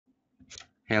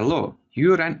Hello,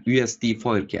 EUR USD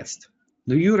forecast.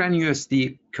 The EUR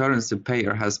USD currency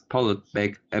pair has pulled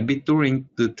back a bit during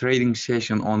the trading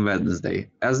session on Wednesday,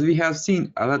 as we have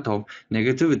seen a lot of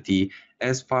negativity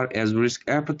as far as risk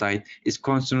appetite is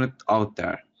concerned out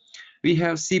there. We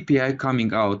have CPI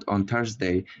coming out on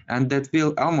Thursday, and that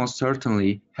will almost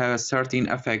certainly have a certain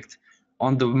effect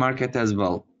on the market as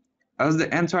well, as the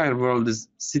entire world is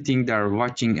sitting there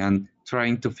watching and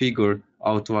trying to figure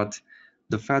out what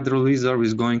the Federal Reserve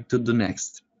is going to do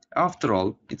next. After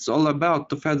all, it's all about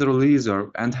the Federal Reserve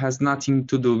and has nothing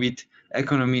to do with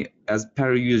economy as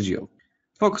per usual.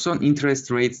 Focus on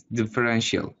interest rates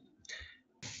differential.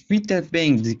 With that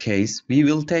being the case, we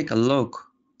will take a look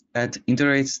at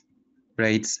interest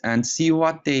rates and see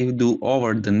what they do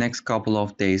over the next couple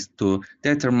of days to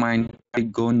determine where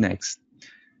we go next.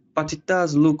 But it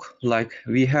does look like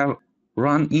we have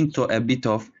run into a bit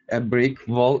of a brick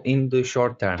wall in the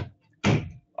short term.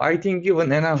 I think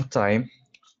given enough time,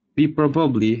 we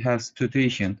probably have a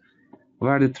situation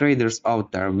where the traders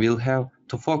out there will have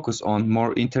to focus on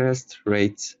more interest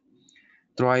rates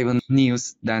driven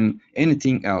news than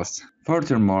anything else.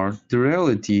 Furthermore, the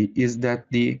reality is that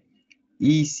the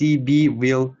ECB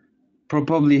will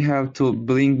probably have to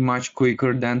blink much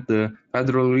quicker than the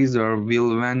Federal Reserve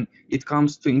will when it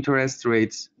comes to interest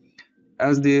rates,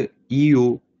 as the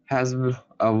EU has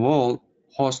a whole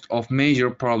host of major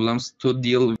problems to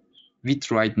deal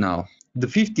with right now. The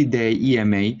 50-day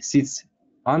EMA sits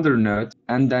underneath,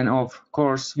 and then of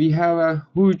course we have a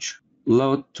huge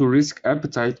load to risk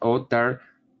appetite out there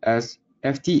as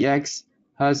FTX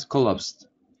has collapsed.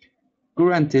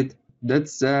 Granted,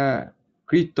 that's a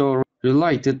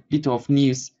crypto-related bit of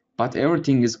news, but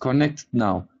everything is connected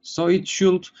now, so it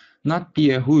should not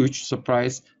be a huge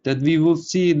surprise that we will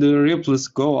see the ripples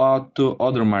go out to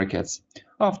other markets.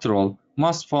 After all,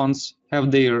 most funds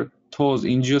have their toes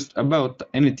in just about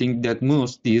anything that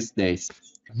moves these days.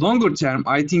 Longer term,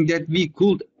 I think that we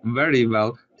could very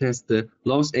well test the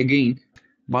lows again,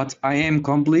 but I am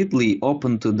completely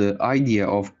open to the idea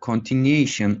of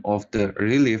continuation of the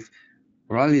relief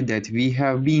rally that we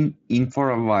have been in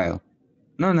for a while.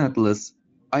 Nonetheless,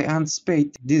 I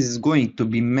anticipate this is going to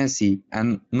be messy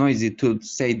and noisy to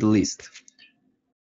say the least.